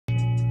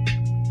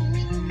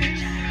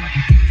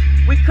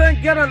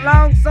couldn't get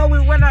along, so we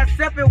went our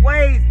separate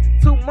ways.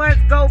 2 months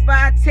go by,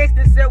 I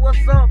texted and said,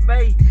 what's up,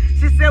 babe?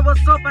 She said,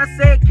 what's up? I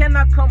said, can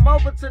I come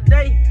over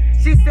today?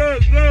 She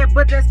said, yeah,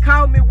 but just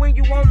call me when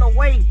you on the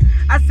way.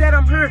 I said,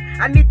 I'm here,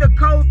 I need the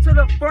code to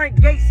the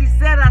front gate. She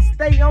said, I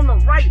stay on the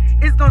right,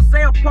 it's gonna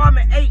say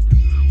apartment 8.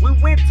 We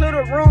went to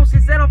the room, she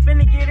said, I'm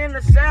finna get in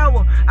the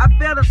shower. I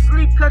fell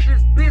asleep cause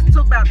this bitch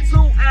took about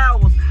 2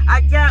 hours.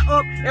 I got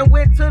up and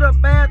went to the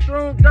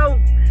bathroom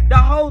door. The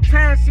whole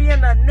time she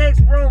in the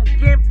next room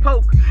getting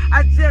poked.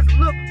 I just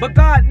looked, but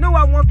God knew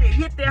I wanted to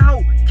hit that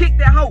hoe, kick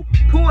that hoe,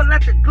 pull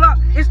out the Glock,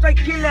 and straight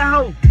kill that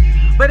hoe.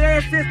 But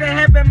ever since that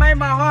happened, man,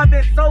 my heart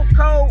been so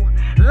cold.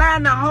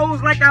 Lying to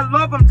hoes like I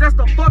love them, just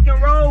a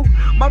fucking roll.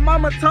 My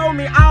mama told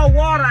me all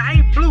water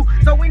ain't blue.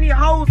 So when these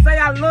hoes say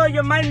I love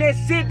you, man, that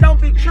shit don't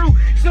be true.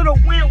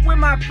 Should've went with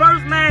my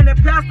first man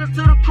and passed it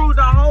to the crew.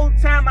 The whole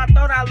time I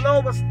thought our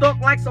love was stuck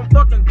like some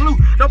fucking glue.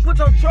 Don't put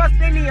your trust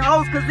in these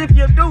hoes, cause if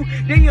you do,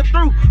 then you're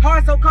through.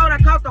 Heart so cold I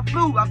caught the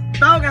flu. I'm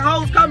dogging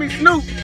hoes, call me Snoop.